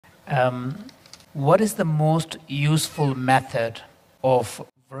What is the most useful method of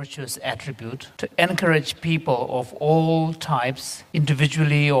virtuous attribute to encourage people of all types,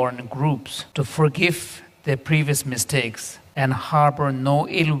 individually or in groups, to forgive their previous mistakes and harbor no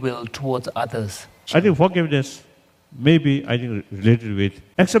ill will towards others? I think forgiveness maybe related with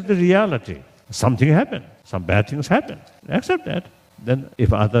accept the reality. Something happened, some bad things happen. Accept that. Then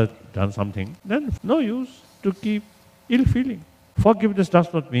if others done something, then no use to keep ill feeling. Forgiveness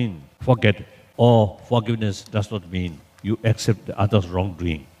does not mean forget, or forgiveness does not mean you accept the other's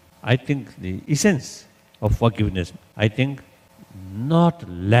wrongdoing. I think the essence of forgiveness, not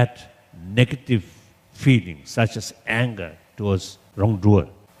let negative feelings such as anger towards wrongdoer.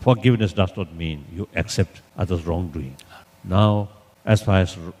 Forgiveness does not mean you accept others' wrongdoing. Now, as far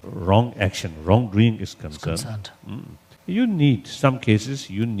as wrong action, wrongdoing is concerned, some cases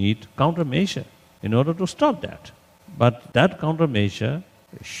you need countermeasure in order to stop that. But that countermeasure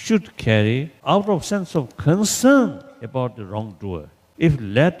should carry out of sense of concern about the wrongdoer. If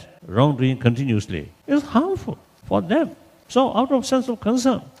let wrongdoing continuously, it's harmful for them. So out of sense of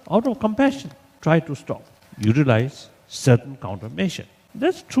concern, out of compassion, try to stop. Utilize certain countermeasure.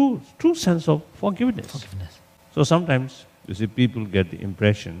 That's true sense of forgiveness. So sometimes, you see, people get the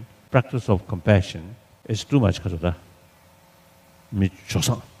impression, practice of compassion is too much.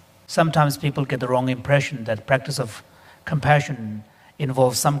 Sometimes people get the wrong impression that practice of compassion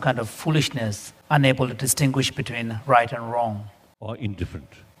involves some kind of foolishness, unable to distinguish between right and wrong. Or indifferent.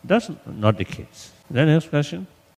 That's not the case. Then next question.